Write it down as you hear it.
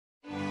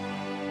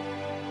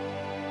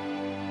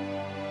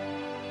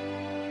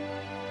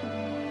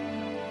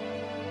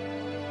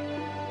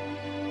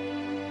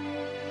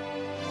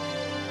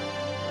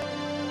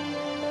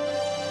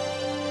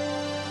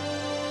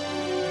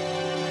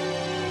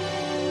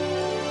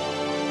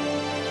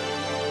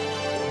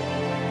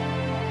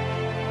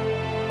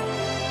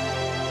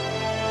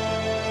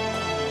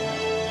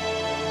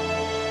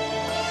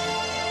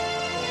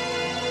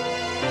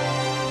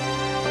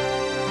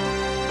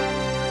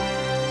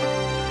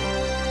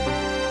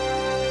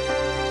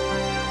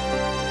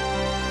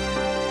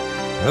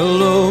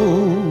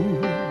Hello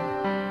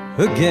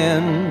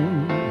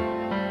again,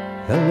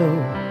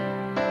 hello.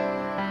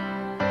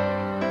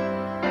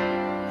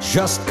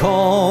 Just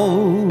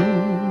called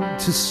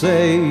to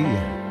say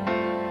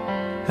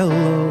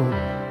hello.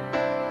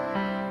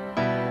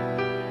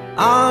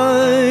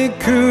 I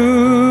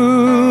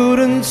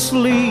couldn't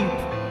sleep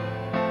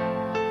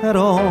at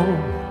all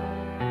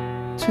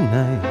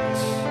tonight,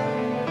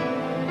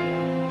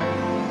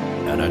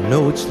 and I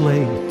know it's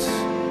late.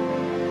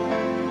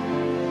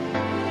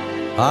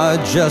 I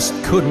just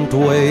couldn't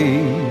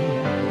wait.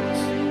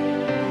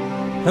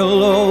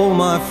 Hello,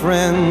 my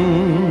friend,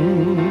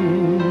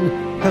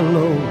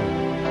 hello.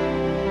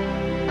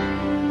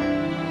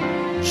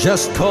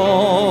 Just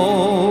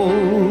call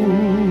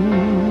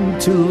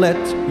to let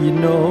you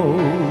know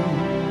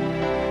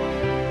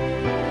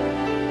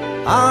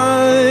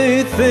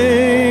I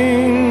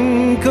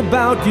think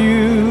about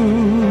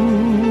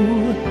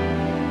you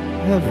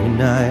every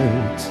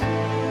night,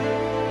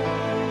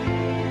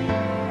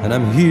 and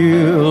I'm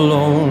here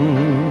alone,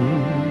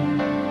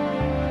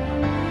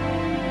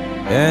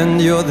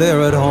 and you're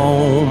there at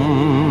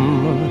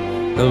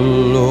home.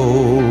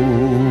 Hello.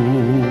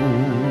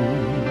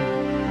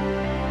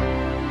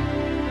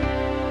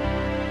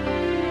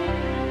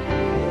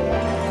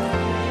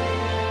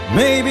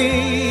 Maybe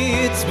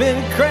it's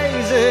been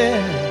crazy,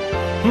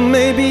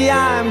 maybe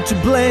I'm to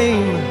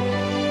blame,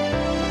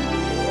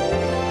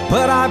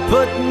 but I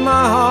put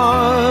my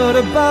heart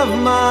above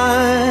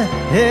my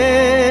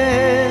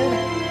head.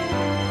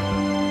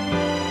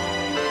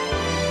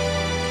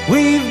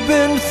 We've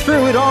been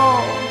through it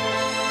all,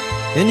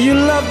 and you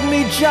loved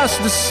me just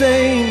the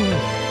same.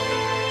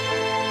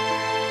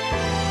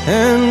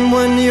 And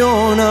when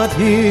you're not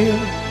here,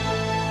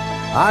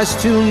 I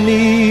still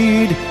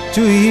need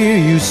to hear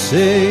you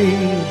say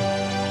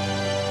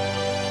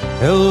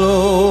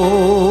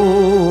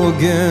hello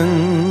again,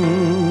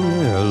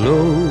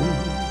 hello.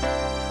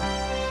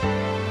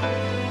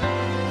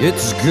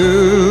 It's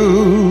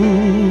good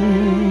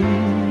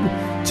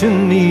to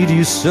need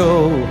you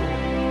so.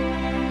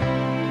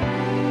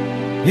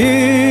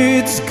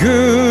 It's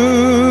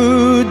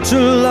good to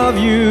love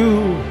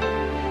you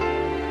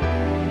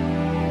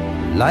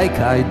like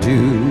I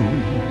do,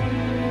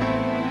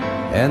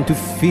 and to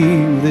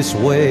feel this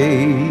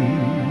way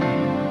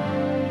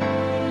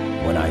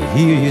when I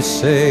hear you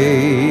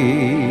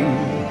say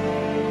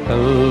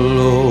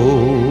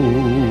hello.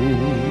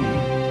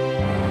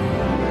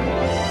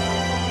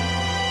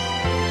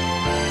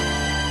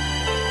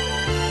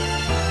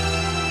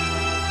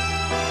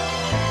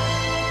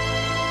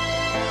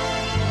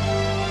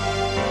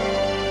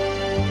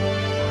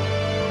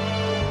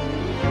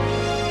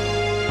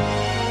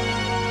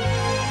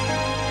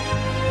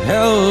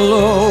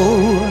 Hello,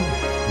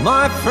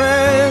 my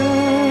friend,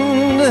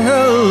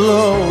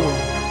 hello.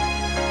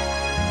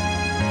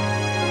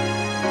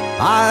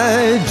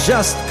 I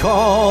just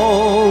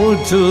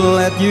called to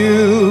let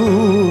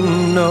you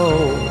know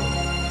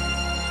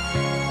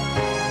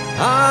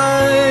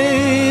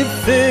I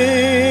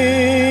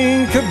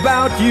think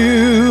about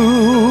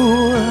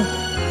you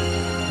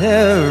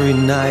every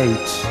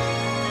night,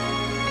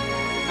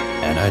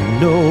 and I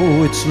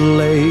know it's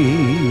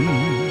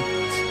late,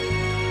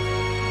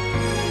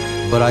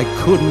 but I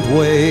couldn't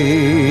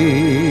wait.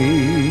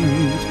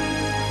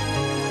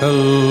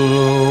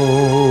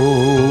 Hello.